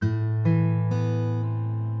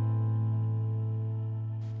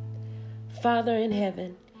Father in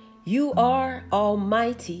heaven, you are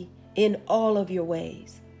almighty in all of your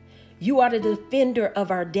ways. You are the defender of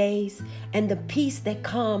our days and the peace that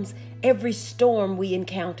calms every storm we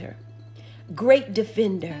encounter. Great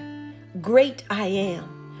defender, great I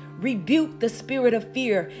am, rebuke the spirit of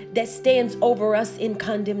fear that stands over us in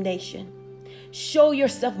condemnation. Show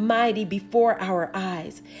yourself mighty before our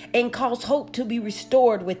eyes and cause hope to be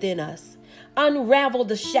restored within us. Unravel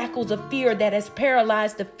the shackles of fear that has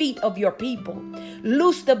paralyzed the feet of your people.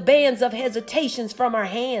 Loose the bands of hesitations from our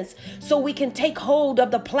hands so we can take hold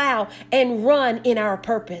of the plow and run in our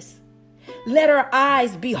purpose. Let our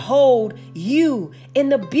eyes behold you in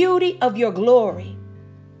the beauty of your glory.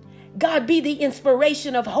 God, be the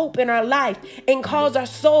inspiration of hope in our life and cause our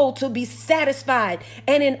soul to be satisfied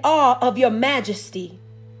and in awe of your majesty.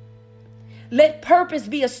 Let purpose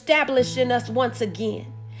be established in us once again.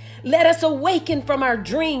 Let us awaken from our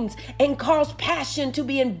dreams and cause passion to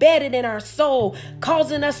be embedded in our soul,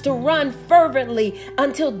 causing us to run fervently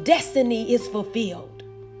until destiny is fulfilled.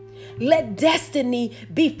 Let destiny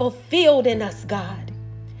be fulfilled in us, God.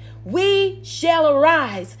 We shall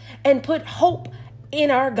arise and put hope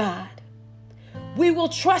in our God. We will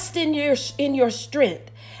trust in your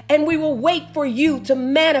strength, and we will wait for you to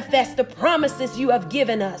manifest the promises you have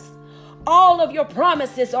given us. All of your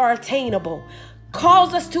promises are attainable.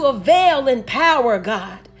 Cause us to avail in power,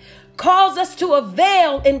 God. Cause us to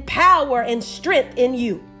avail in power and strength in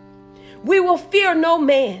you. We will fear no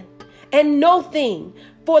man and no thing,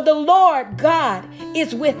 for the Lord God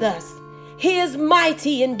is with us. He is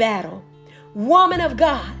mighty in battle. Woman of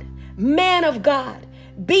God, man of God,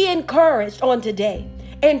 be encouraged on today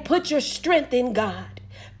and put your strength in God.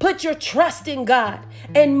 Put your trust in God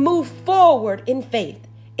and move forward in faith.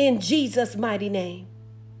 In Jesus' mighty name,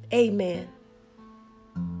 amen.